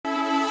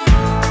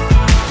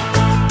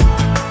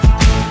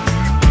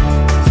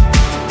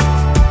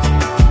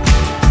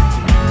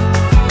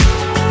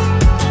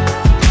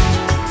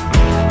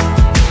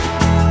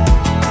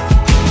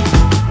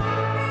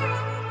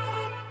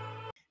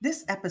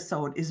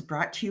episode is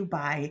brought to you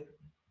by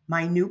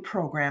my new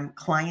program,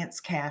 Clients,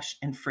 Cash,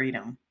 and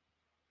Freedom.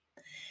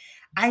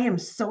 I am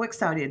so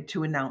excited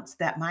to announce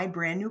that my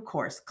brand new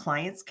course,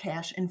 Clients,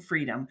 Cash, and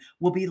Freedom,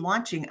 will be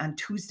launching on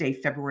Tuesday,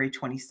 February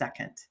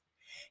 22nd.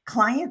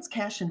 Clients,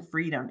 Cash, and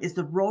Freedom is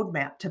the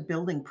roadmap to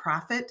building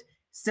profit,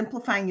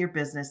 simplifying your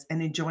business,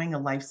 and enjoying a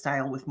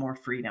lifestyle with more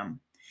freedom.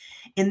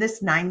 In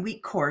this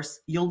 9-week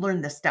course, you'll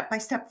learn the step by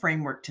step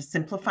framework to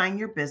simplifying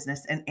your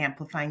business and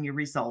amplifying your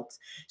results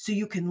so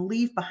you can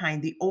leave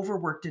behind the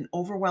overworked and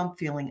overwhelmed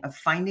feeling of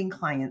finding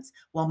clients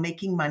while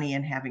making money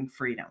and having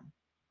freedom.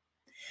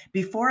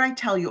 Before I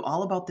tell you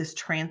all about this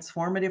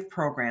transformative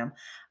program,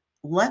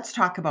 let's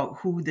talk about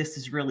who this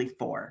is really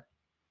for.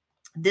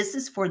 This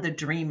is for the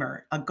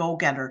dreamer, a go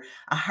getter,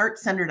 a heart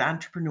centered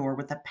entrepreneur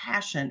with a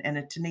passion and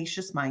a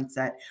tenacious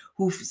mindset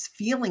who's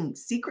feeling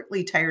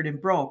secretly tired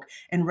and broke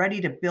and ready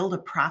to build a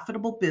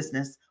profitable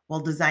business while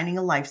designing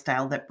a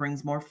lifestyle that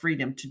brings more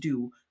freedom to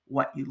do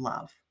what you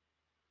love.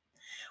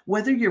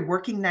 Whether you're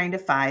working 9 to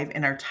 5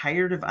 and are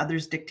tired of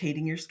others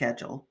dictating your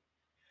schedule,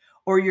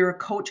 or you're a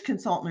coach,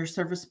 consultant, or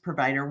service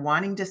provider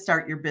wanting to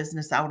start your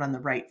business out on the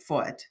right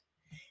foot,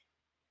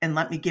 and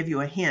let me give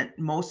you a hint,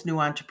 most new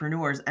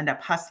entrepreneurs end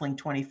up hustling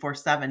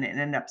 24/7 and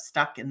end up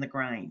stuck in the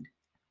grind.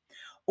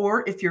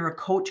 Or if you're a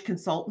coach,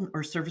 consultant,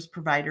 or service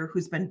provider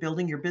who's been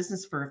building your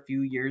business for a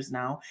few years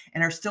now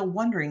and are still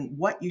wondering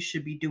what you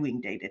should be doing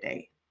day to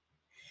day.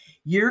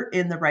 You're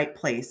in the right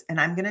place, and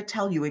I'm going to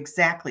tell you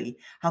exactly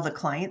how the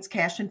Clients,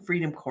 Cash, and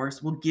Freedom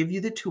course will give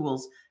you the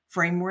tools,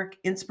 framework,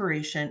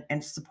 inspiration,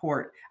 and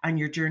support on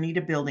your journey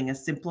to building a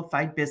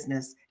simplified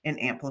business and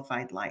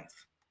amplified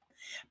life.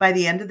 By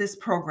the end of this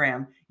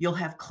program, you'll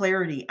have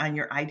clarity on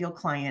your ideal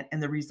client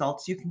and the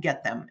results you can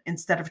get them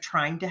instead of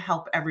trying to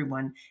help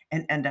everyone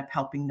and end up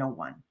helping no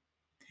one.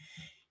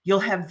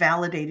 You'll have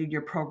validated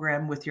your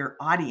program with your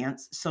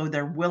audience so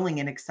they're willing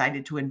and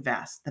excited to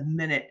invest the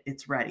minute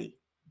it's ready.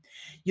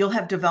 You'll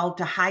have developed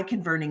a high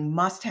converting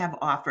must have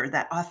offer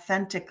that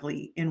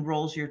authentically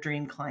enrolls your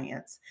dream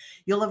clients.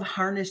 You'll have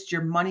harnessed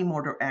your money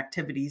motor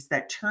activities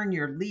that turn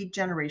your lead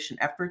generation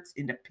efforts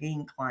into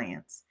paying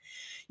clients.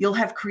 You'll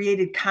have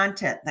created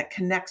content that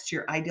connects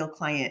your ideal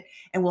client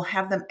and will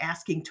have them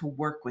asking to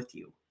work with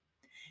you.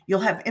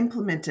 You'll have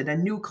implemented a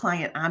new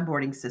client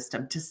onboarding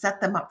system to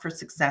set them up for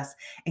success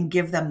and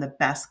give them the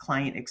best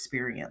client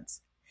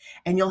experience.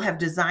 And you'll have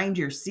designed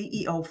your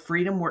CEO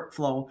freedom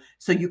workflow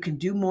so you can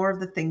do more of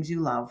the things you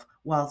love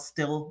while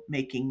still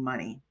making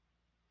money.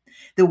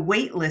 The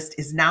wait list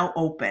is now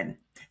open.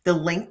 The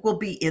link will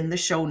be in the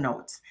show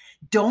notes.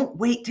 Don't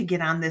wait to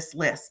get on this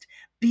list.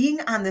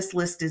 Being on this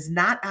list does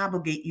not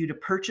obligate you to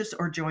purchase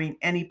or join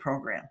any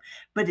program,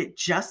 but it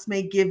just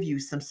may give you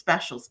some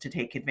specials to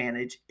take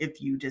advantage if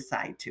you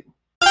decide to.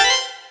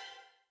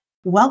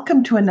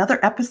 Welcome to another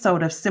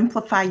episode of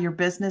Simplify Your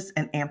Business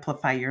and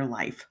Amplify Your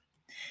Life.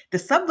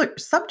 The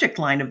subject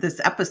line of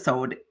this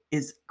episode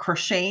is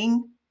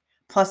crocheting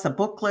plus a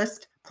book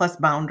list plus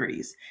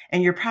boundaries.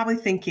 And you're probably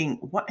thinking,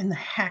 what in the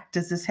heck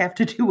does this have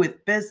to do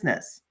with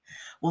business?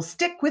 Well,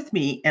 stick with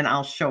me and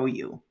I'll show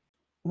you.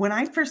 When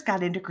I first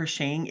got into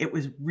crocheting, it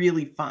was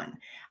really fun.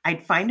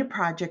 I'd find a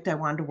project I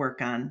wanted to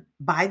work on,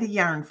 buy the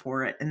yarn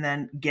for it, and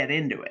then get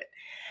into it.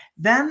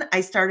 Then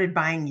I started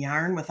buying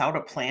yarn without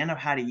a plan of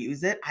how to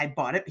use it. I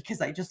bought it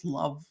because I just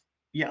love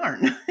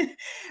yarn.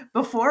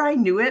 Before I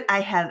knew it,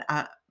 I had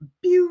a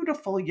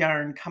beautiful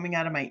yarn coming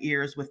out of my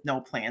ears with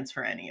no plans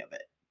for any of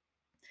it.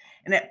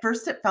 And at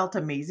first it felt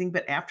amazing,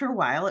 but after a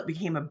while it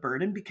became a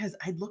burden because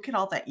I'd look at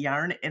all that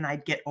yarn and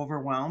I'd get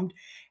overwhelmed.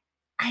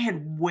 I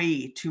had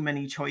way too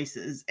many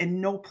choices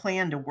and no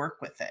plan to work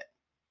with it.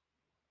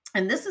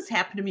 And this has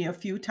happened to me a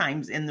few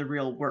times in the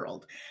real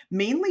world,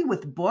 mainly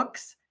with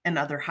books and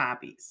other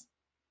hobbies.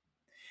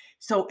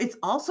 So it's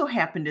also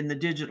happened in the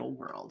digital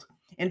world.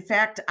 In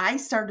fact, I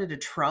started a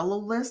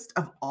Trello list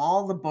of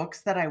all the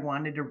books that I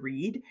wanted to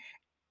read,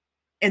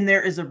 and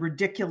there is a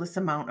ridiculous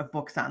amount of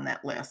books on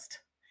that list.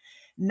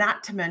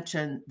 Not to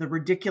mention the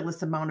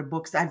ridiculous amount of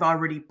books I've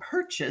already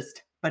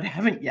purchased but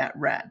haven't yet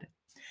read.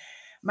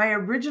 My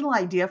original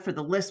idea for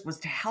the list was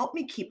to help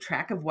me keep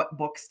track of what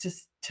books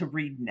to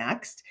read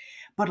next,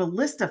 but a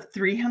list of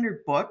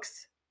 300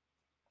 books,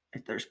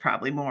 there's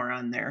probably more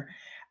on there,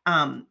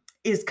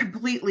 is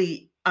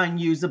completely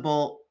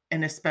unusable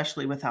and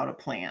especially without a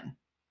plan.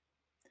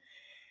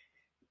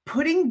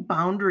 Putting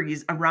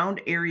boundaries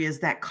around areas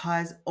that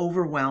cause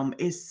overwhelm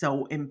is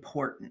so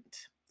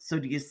important. So,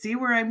 do you see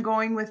where I'm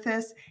going with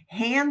this?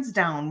 Hands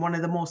down, one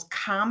of the most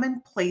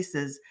common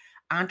places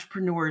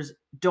entrepreneurs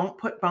don't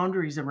put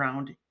boundaries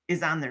around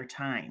is on their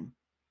time.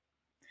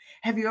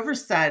 Have you ever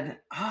said,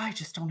 "Oh, I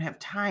just don't have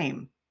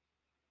time"?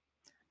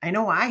 I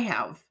know I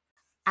have.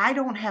 I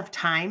don't have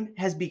time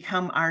has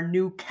become our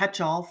new catch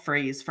all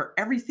phrase for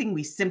everything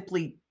we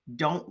simply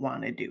don't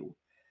want to do.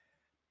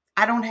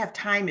 I don't have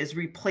time is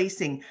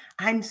replacing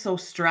I'm so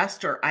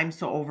stressed or I'm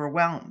so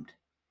overwhelmed.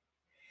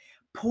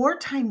 Poor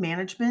time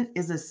management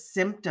is a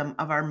symptom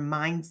of our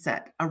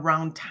mindset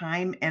around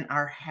time and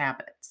our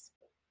habits.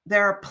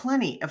 There are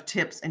plenty of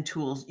tips and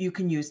tools you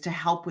can use to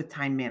help with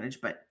time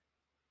management.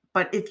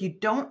 But if you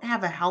don't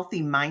have a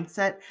healthy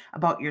mindset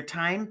about your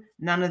time,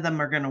 none of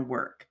them are going to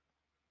work.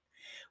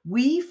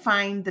 We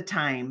find the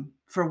time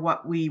for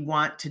what we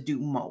want to do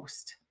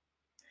most.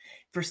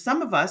 For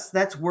some of us,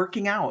 that's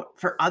working out.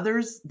 For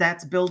others,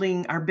 that's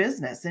building our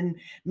business. And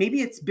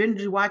maybe it's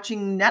binge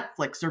watching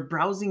Netflix or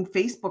browsing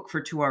Facebook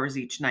for 2 hours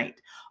each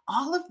night.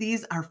 All of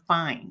these are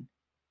fine.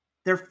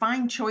 They're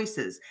fine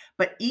choices,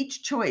 but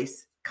each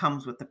choice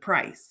comes with a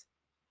price.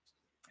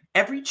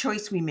 Every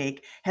choice we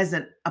make has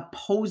an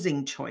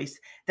opposing choice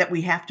that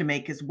we have to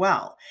make as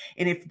well.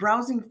 And if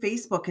browsing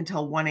Facebook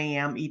until 1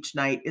 a.m. each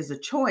night is a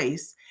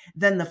choice,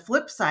 then the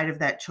flip side of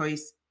that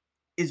choice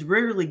is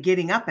rarely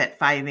getting up at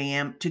 5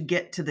 a.m. to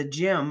get to the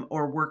gym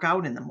or work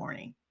out in the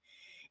morning.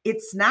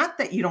 It's not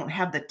that you don't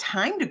have the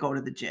time to go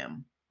to the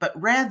gym, but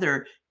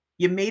rather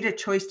you made a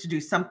choice to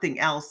do something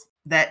else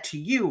that to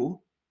you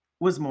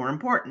was more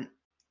important.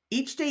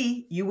 Each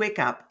day you wake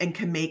up and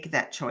can make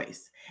that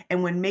choice.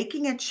 And when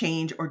making a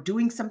change or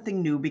doing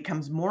something new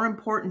becomes more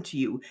important to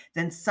you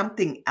than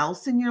something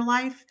else in your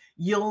life,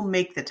 you'll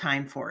make the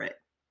time for it.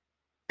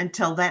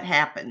 Until that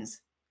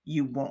happens,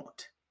 you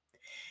won't.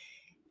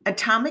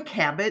 Atomic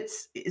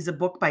Habits is a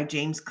book by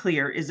James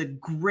Clear is a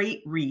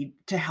great read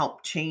to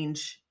help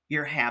change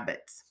your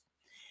habits.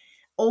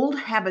 Old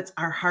habits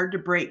are hard to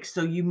break,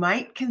 so you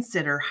might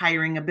consider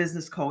hiring a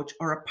business coach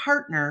or a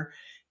partner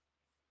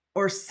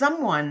or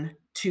someone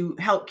to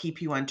help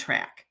keep you on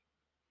track.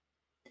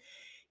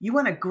 You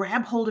want to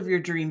grab hold of your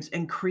dreams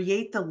and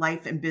create the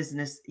life and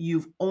business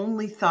you've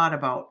only thought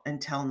about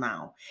until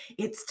now.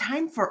 It's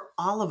time for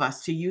all of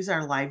us to use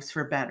our lives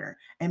for better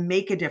and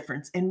make a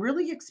difference and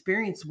really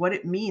experience what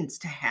it means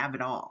to have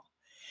it all.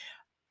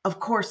 Of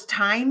course,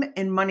 time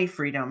and money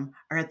freedom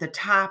are at the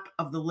top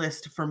of the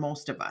list for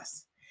most of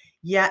us.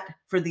 Yet,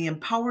 for the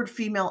empowered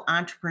female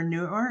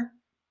entrepreneur,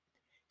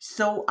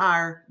 so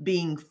are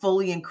being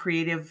fully and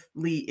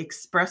creatively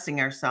expressing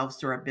ourselves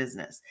through our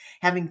business,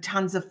 having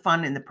tons of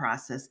fun in the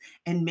process,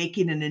 and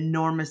making an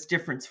enormous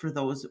difference for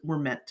those we're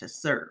meant to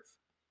serve.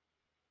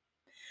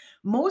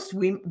 Most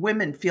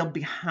women feel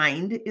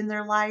behind in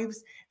their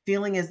lives,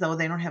 feeling as though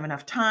they don't have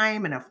enough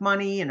time, enough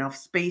money, enough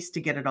space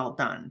to get it all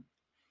done.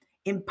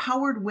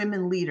 Empowered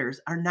women leaders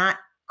are not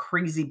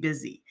crazy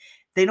busy.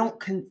 They don't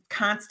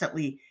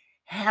constantly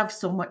have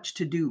so much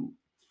to do.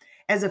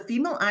 As a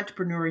female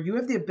entrepreneur, you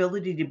have the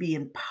ability to be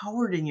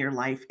empowered in your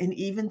life and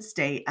even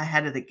stay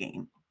ahead of the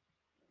game.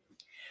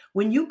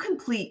 When you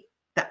complete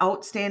the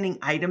outstanding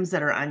items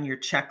that are on your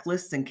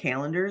checklists and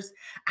calendars,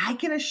 I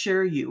can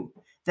assure you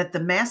that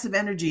the massive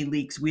energy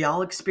leaks we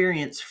all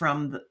experience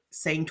from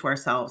saying to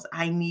ourselves,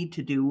 I need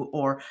to do,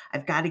 or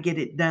I've got to get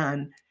it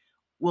done,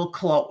 will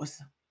close.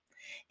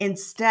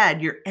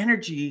 Instead, your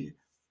energy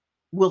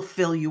will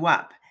fill you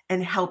up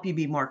and help you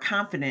be more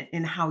confident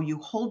in how you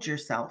hold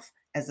yourself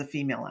as a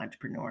female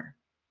entrepreneur.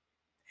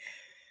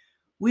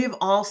 We have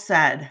all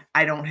said,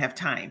 I don't have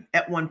time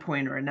at one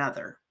point or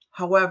another.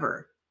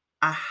 However,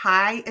 a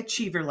high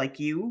achiever like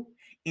you,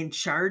 in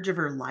charge of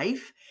her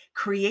life,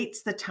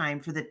 creates the time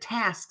for the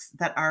tasks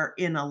that are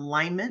in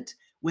alignment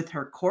with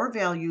her core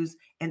values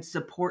and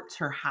supports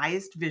her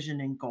highest vision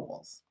and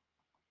goals.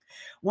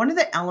 One of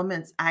the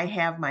elements I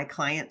have my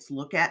clients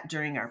look at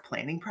during our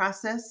planning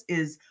process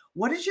is,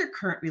 what is your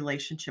current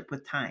relationship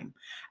with time?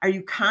 Are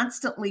you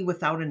constantly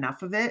without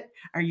enough of it?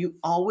 Are you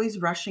always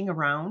rushing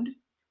around?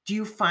 Do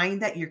you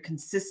find that you're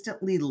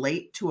consistently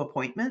late to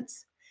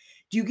appointments?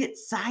 Do you get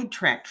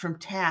sidetracked from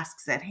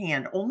tasks at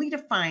hand only to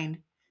find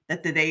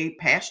that the day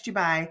passed you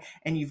by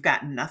and you've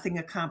got nothing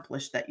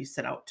accomplished that you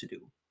set out to do?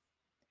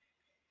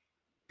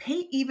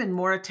 Pay even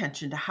more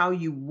attention to how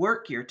you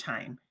work your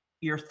time,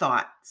 your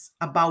thoughts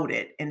about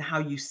it, and how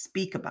you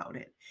speak about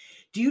it.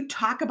 Do you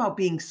talk about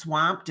being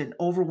swamped and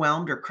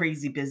overwhelmed or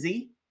crazy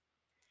busy?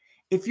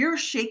 If you're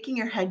shaking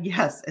your head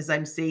yes as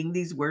I'm saying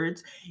these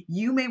words,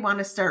 you may want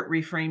to start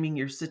reframing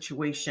your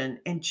situation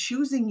and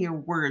choosing your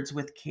words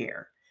with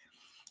care.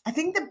 I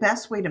think the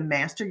best way to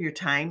master your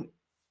time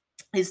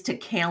is to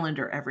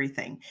calendar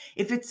everything.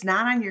 If it's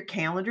not on your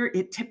calendar,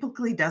 it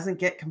typically doesn't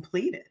get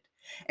completed.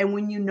 And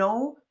when you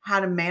know how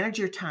to manage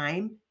your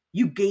time,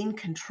 you gain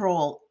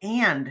control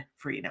and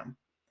freedom.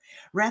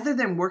 Rather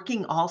than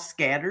working all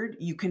scattered,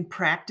 you can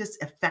practice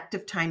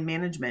effective time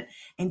management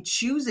and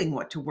choosing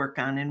what to work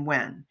on and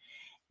when.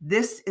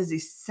 This is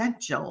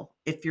essential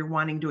if you're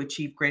wanting to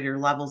achieve greater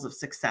levels of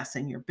success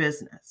in your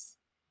business.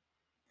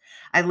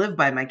 I live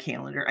by my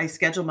calendar. I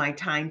schedule my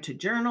time to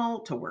journal,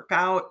 to work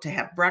out, to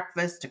have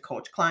breakfast, to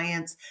coach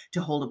clients,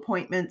 to hold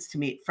appointments, to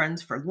meet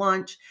friends for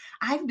lunch.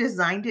 I've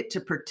designed it to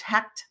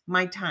protect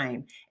my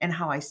time and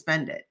how I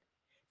spend it,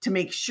 to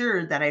make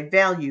sure that I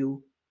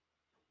value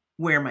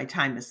where my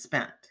time is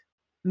spent.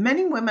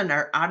 Many women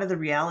are out of the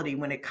reality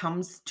when it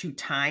comes to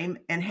time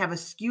and have a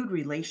skewed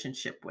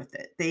relationship with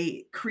it.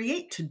 They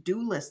create to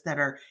do lists that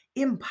are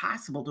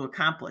impossible to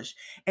accomplish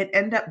and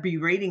end up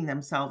berating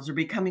themselves or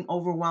becoming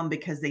overwhelmed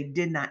because they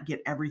did not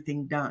get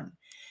everything done.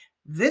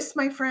 This,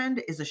 my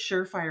friend, is a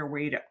surefire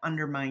way to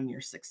undermine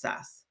your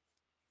success.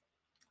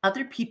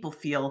 Other people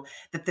feel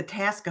that the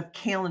task of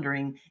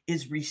calendaring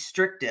is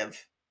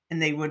restrictive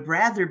and they would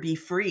rather be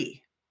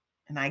free.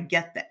 And I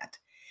get that.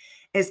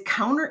 As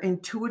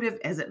counterintuitive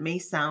as it may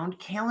sound,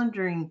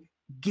 calendaring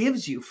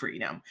gives you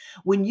freedom.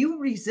 When you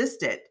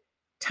resist it,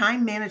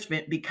 time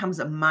management becomes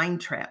a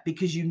mind trap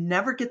because you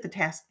never get the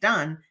task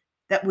done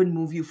that would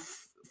move you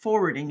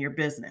forward in your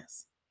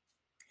business.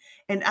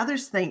 And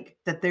others think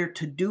that their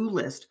to do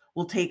list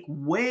will take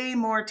way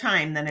more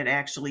time than it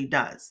actually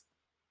does.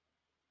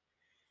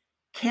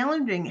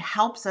 Calendaring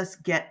helps us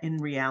get in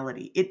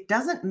reality. It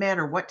doesn't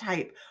matter what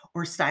type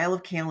or style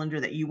of calendar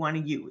that you want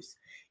to use.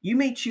 You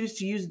may choose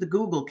to use the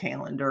Google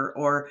Calendar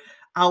or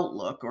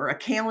Outlook or a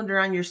calendar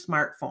on your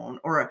smartphone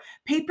or a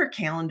paper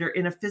calendar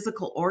in a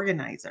physical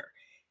organizer.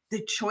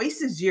 The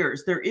choice is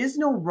yours. There is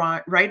no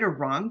right or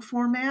wrong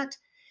format.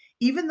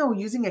 Even though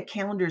using a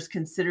calendar is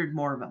considered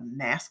more of a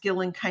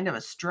masculine kind of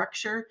a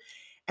structure,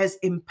 as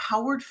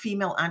empowered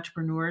female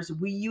entrepreneurs,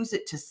 we use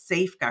it to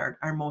safeguard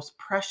our most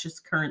precious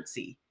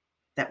currency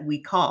that we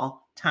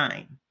call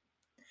time.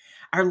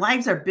 Our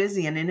lives are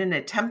busy, and in an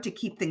attempt to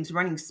keep things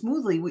running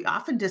smoothly, we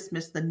often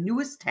dismiss the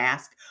newest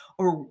task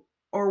or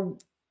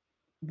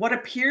what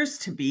appears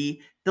to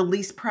be the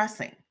least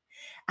pressing.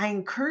 I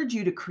encourage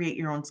you to create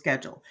your own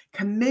schedule,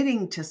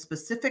 committing to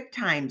specific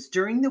times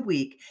during the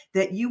week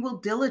that you will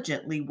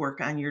diligently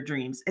work on your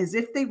dreams as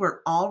if they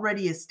were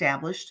already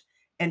established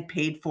and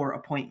paid for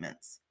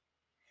appointments.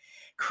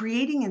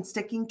 Creating and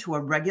sticking to a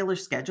regular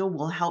schedule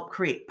will help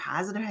create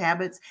positive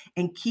habits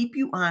and keep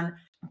you on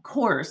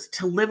course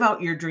to live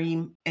out your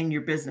dream and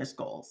your business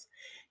goals.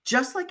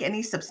 Just like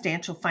any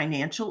substantial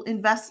financial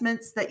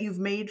investments that you've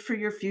made for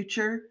your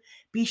future,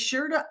 be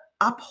sure to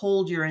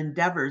uphold your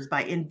endeavors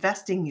by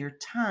investing your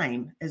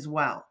time as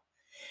well.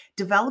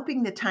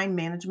 Developing the time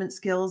management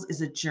skills is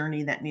a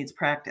journey that needs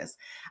practice.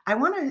 I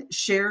want to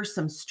share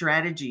some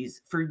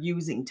strategies for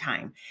using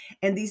time,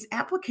 and these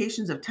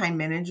applications of time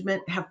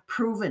management have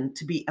proven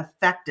to be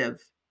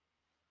effective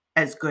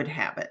as good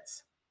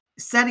habits.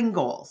 Setting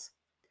goals.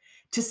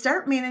 To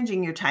start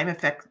managing your time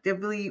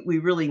effectively, we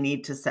really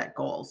need to set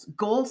goals.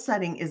 Goal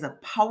setting is a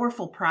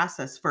powerful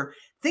process for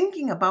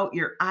thinking about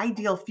your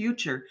ideal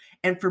future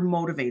and for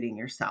motivating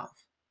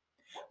yourself.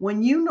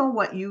 When you know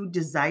what you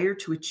desire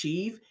to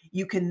achieve,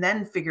 you can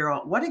then figure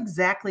out what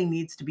exactly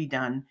needs to be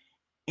done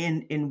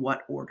in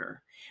what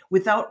order.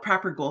 Without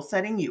proper goal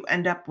setting, you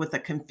end up with a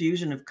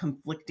confusion of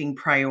conflicting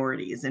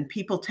priorities, and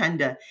people tend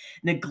to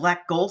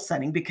neglect goal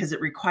setting because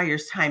it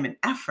requires time and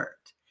effort.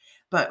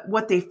 But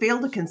what they fail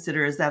to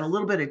consider is that a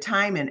little bit of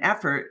time and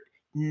effort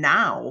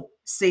now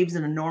saves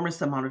an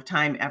enormous amount of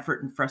time,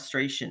 effort, and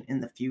frustration in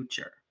the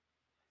future.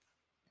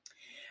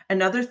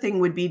 Another thing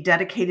would be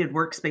dedicated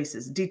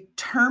workspaces.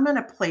 Determine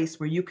a place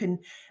where you can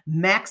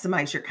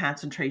maximize your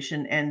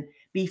concentration and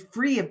be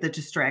free of the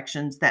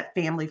distractions that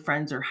family,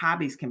 friends, or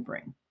hobbies can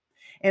bring.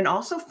 And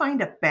also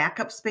find a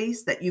backup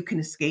space that you can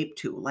escape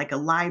to, like a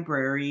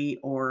library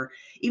or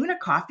even a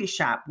coffee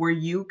shop where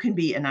you can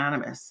be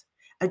anonymous.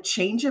 A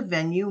change of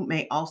venue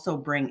may also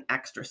bring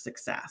extra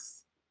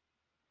success.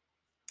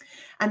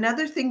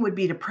 Another thing would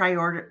be to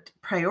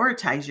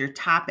prioritize your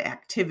top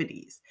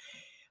activities.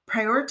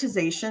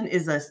 Prioritization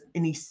is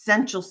an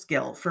essential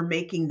skill for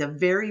making the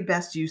very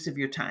best use of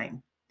your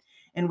time.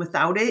 And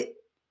without it,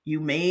 you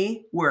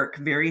may work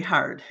very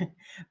hard,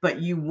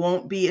 but you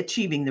won't be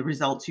achieving the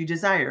results you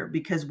desire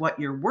because what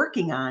you're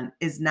working on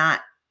is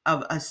not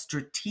of a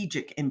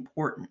strategic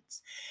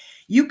importance.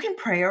 You can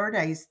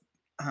prioritize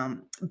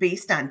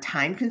based on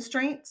time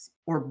constraints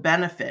or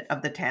benefit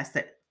of the task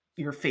that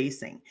you're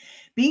facing.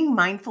 Being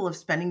mindful of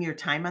spending your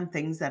time on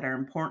things that are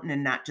important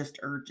and not just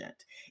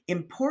urgent.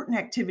 Important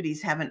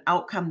activities have an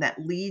outcome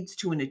that leads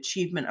to an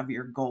achievement of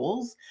your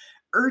goals.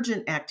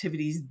 Urgent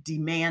activities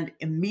demand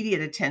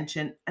immediate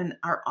attention and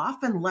are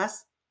often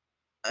less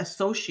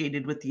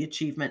associated with the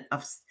achievement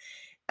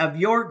of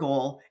your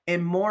goal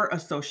and more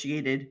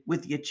associated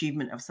with the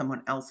achievement of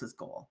someone else's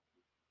goal.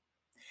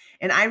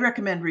 And I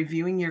recommend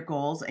reviewing your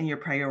goals and your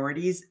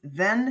priorities,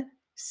 then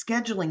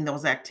scheduling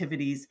those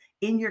activities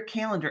in your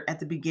calendar at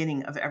the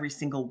beginning of every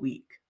single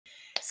week.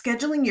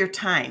 Scheduling your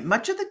time.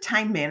 Much of the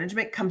time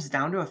management comes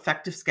down to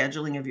effective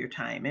scheduling of your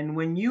time. And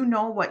when you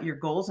know what your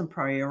goals and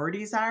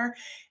priorities are,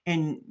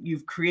 and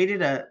you've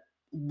created a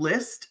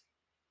list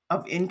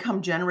of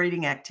income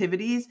generating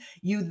activities,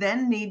 you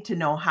then need to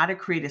know how to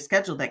create a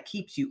schedule that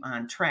keeps you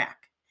on track.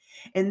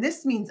 And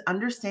this means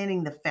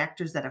understanding the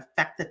factors that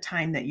affect the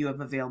time that you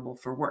have available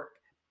for work.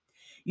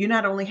 You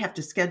not only have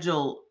to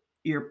schedule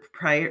your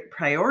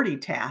priority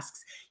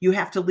tasks, you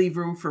have to leave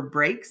room for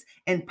breaks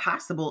and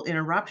possible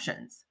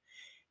interruptions.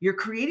 You're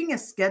creating a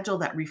schedule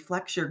that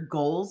reflects your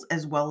goals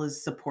as well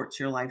as supports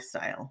your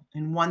lifestyle,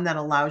 and one that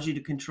allows you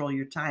to control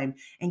your time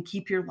and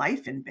keep your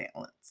life in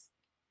balance.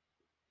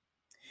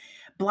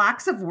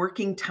 Blocks of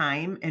working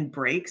time and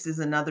breaks is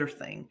another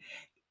thing.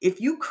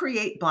 If you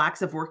create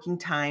blocks of working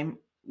time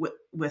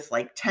with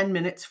like 10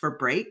 minutes for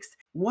breaks,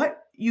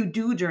 what you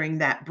do during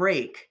that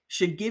break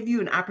should give you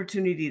an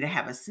opportunity to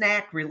have a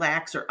snack,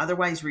 relax, or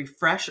otherwise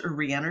refresh or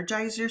re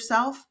energize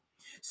yourself.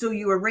 So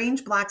you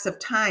arrange blocks of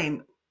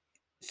time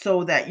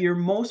so that you're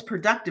most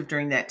productive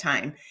during that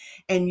time.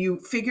 And you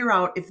figure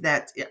out if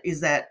that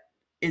is that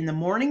in the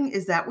morning,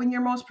 is that when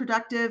you're most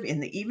productive? In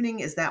the evening,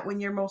 is that when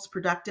you're most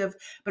productive?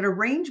 But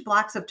arrange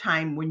blocks of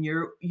time when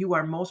you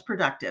are most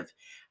productive.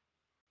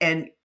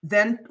 And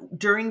then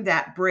during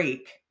that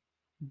break,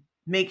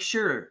 make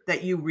sure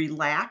that you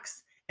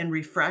relax and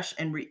refresh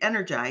and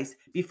re-energize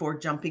before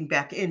jumping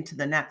back into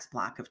the next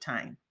block of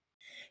time.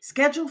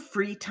 Schedule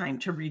free time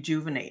to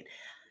rejuvenate.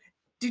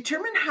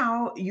 Determine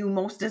how you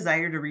most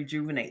desire to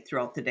rejuvenate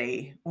throughout the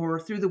day or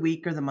through the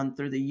week or the month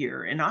or the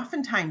year. And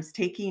oftentimes,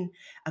 taking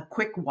a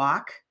quick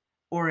walk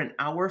or an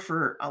hour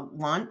for a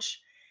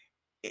lunch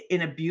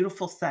in a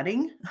beautiful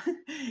setting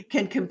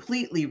can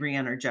completely re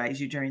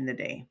energize you during the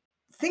day.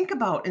 Think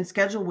about and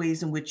schedule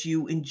ways in which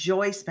you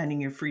enjoy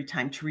spending your free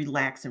time to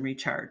relax and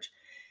recharge.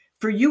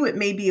 For you, it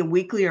may be a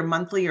weekly or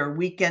monthly or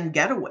weekend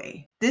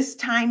getaway. This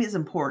time is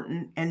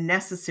important and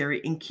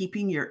necessary in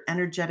keeping your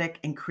energetic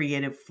and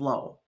creative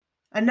flow.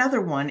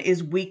 Another one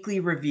is weekly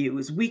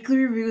reviews. Weekly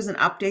reviews and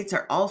updates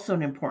are also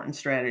an important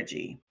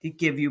strategy to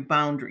give you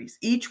boundaries.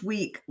 Each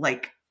week,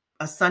 like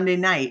a Sunday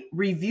night,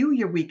 review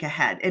your week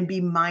ahead and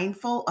be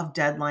mindful of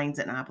deadlines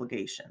and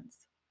obligations.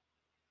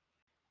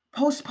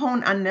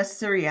 Postpone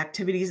unnecessary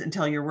activities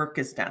until your work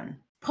is done.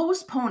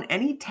 Postpone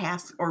any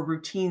tasks or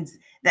routines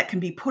that can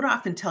be put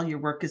off until your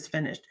work is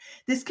finished.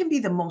 This can be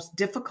the most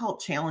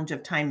difficult challenge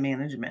of time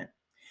management.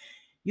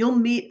 You'll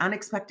meet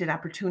unexpected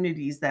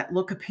opportunities that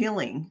look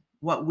appealing,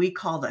 what we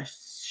call the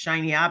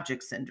shiny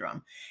object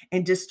syndrome.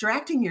 And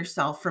distracting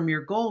yourself from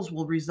your goals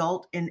will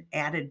result in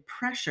added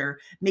pressure,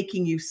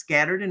 making you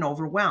scattered and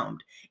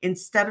overwhelmed.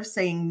 Instead of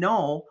saying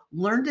no,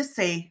 learn to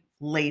say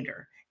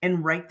later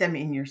and write them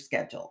in your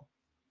schedule.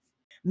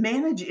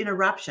 Manage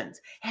interruptions.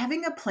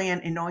 Having a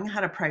plan and knowing how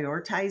to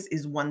prioritize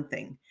is one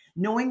thing.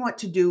 Knowing what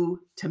to do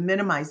to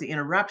minimize the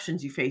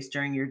interruptions you face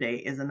during your day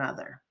is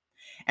another.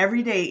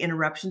 Everyday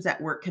interruptions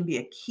at work can be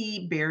a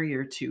key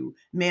barrier to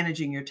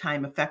managing your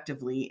time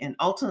effectively and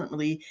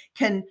ultimately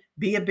can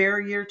be a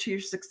barrier to your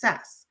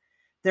success.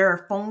 There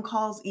are phone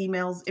calls,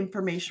 emails,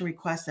 information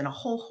requests, and a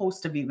whole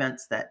host of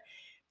events that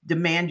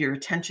demand your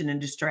attention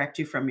and distract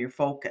you from your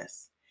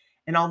focus.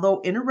 And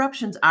although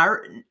interruptions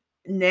are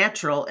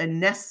natural and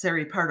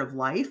necessary part of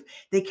life,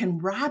 they can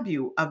rob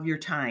you of your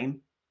time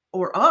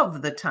or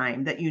of the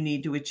time that you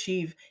need to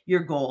achieve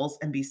your goals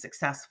and be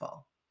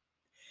successful.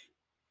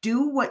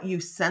 Do what you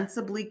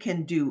sensibly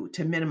can do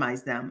to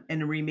minimize them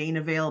and remain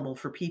available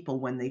for people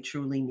when they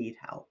truly need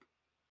help.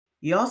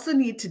 You also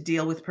need to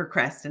deal with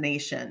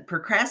procrastination.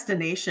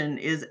 Procrastination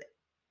is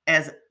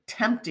as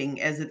tempting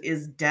as it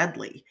is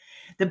deadly.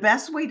 The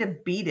best way to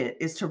beat it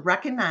is to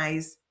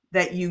recognize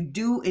that you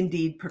do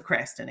indeed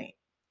procrastinate.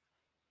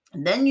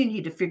 And then you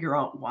need to figure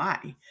out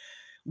why.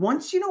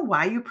 Once you know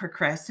why you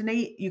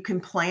procrastinate, you can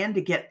plan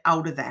to get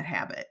out of that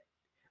habit.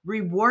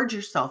 Reward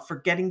yourself for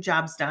getting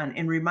jobs done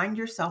and remind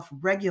yourself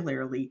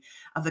regularly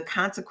of the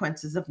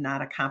consequences of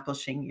not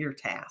accomplishing your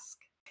task.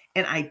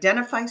 And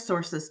identify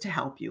sources to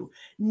help you.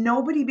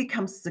 Nobody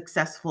becomes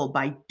successful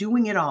by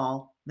doing it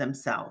all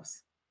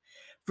themselves.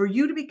 For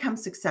you to become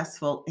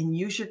successful and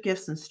use your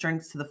gifts and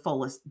strengths to the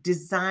fullest,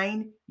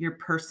 design your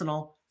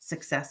personal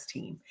success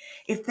team.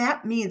 If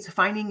that means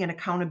finding an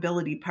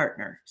accountability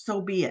partner, so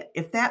be it.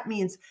 If that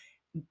means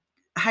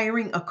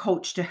hiring a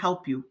coach to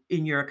help you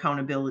in your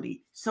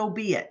accountability, so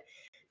be it.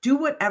 Do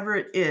whatever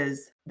it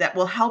is that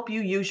will help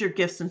you use your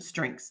gifts and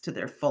strengths to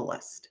their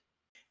fullest.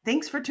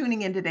 Thanks for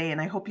tuning in today,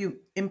 and I hope you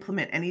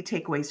implement any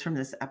takeaways from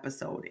this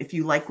episode. If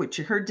you like what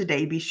you heard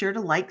today, be sure to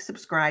like,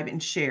 subscribe,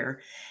 and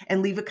share,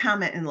 and leave a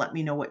comment and let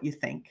me know what you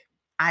think.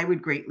 I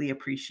would greatly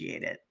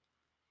appreciate it.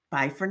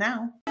 Bye for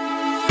now.